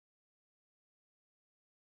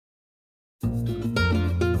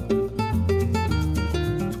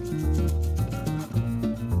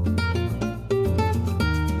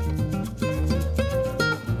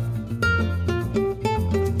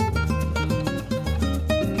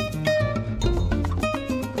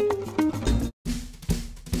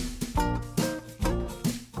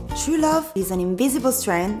love is an invisible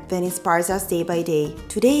strength that inspires us day by day.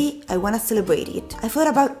 Today, I want to celebrate it. I thought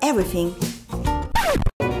about everything.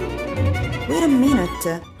 Wait a minute.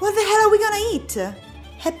 What the hell are we gonna eat?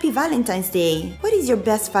 Happy Valentine's Day. What is your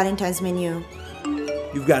best Valentine's menu?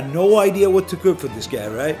 You've got no idea what to cook for this guy,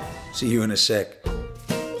 right? See you in a sec.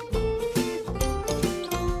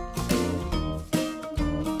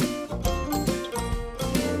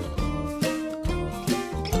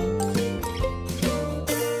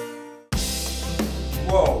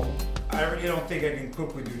 Whoa, I really don't think I can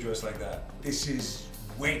cook with you dressed like that. This is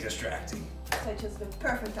way distracting. So I chose the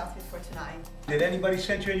perfect outfit for tonight. Did anybody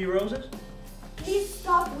send you any roses? Please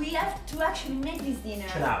stop, we have to actually make this dinner.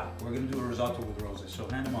 Chill out. We're gonna do a risotto with roses, so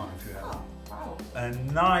hand them on if you have. Oh, wow. A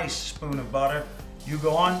nice spoon of butter. You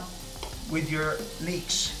go on with your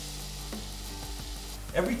leeks.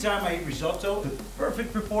 Every time I eat risotto, the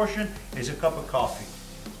perfect proportion is a cup of coffee.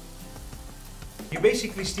 You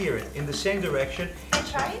basically steer it in the same direction. Can I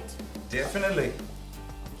try it? Definitely.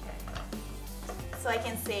 Okay. So I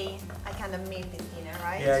can say I kind of made this dinner,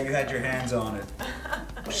 right? Yeah, you had your hands on it.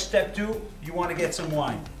 Step 2, you want to get some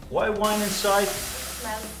wine. Why wine inside?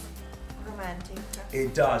 Smells romantic.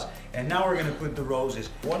 It does. And now we're going to put the roses.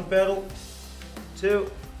 1 petal, 2,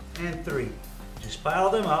 and 3. Just pile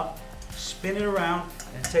them up, spin it around,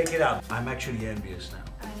 and take it out. I'm actually envious now.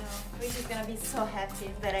 I know. Rich is gonna be so happy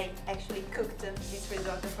that I actually cooked this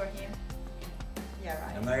risotto for him. Yeah,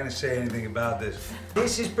 right. I'm not going to say anything about this.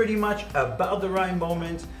 This is pretty much about the right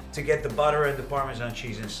moment to get the butter and the Parmesan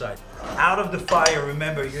cheese inside. Out of the fire,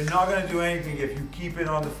 remember, you're not going to do anything if you keep it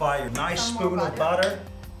on the fire. Nice spoon of butter.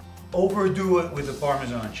 Overdo it with the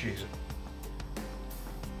Parmesan cheese.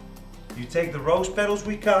 You take the rose petals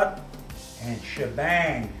we cut and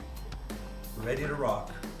shebang. Ready to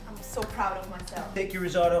rock. I'm so proud of myself. Take your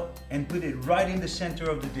risotto and put it right in the center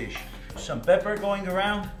of the dish. Some pepper going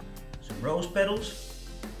around, some rose petals.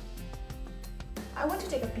 I want to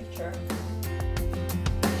take a picture.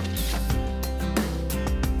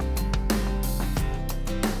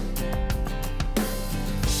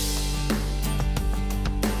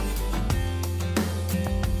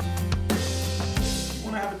 You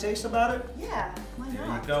want to have a taste about it? Yeah, why not?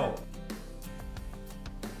 There you go.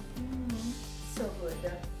 So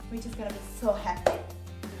good. Rich is gonna be so happy.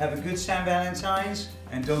 Have a good St. Valentine's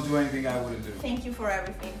and don't do anything I wouldn't do. Thank you for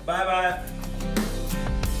everything. Bye bye.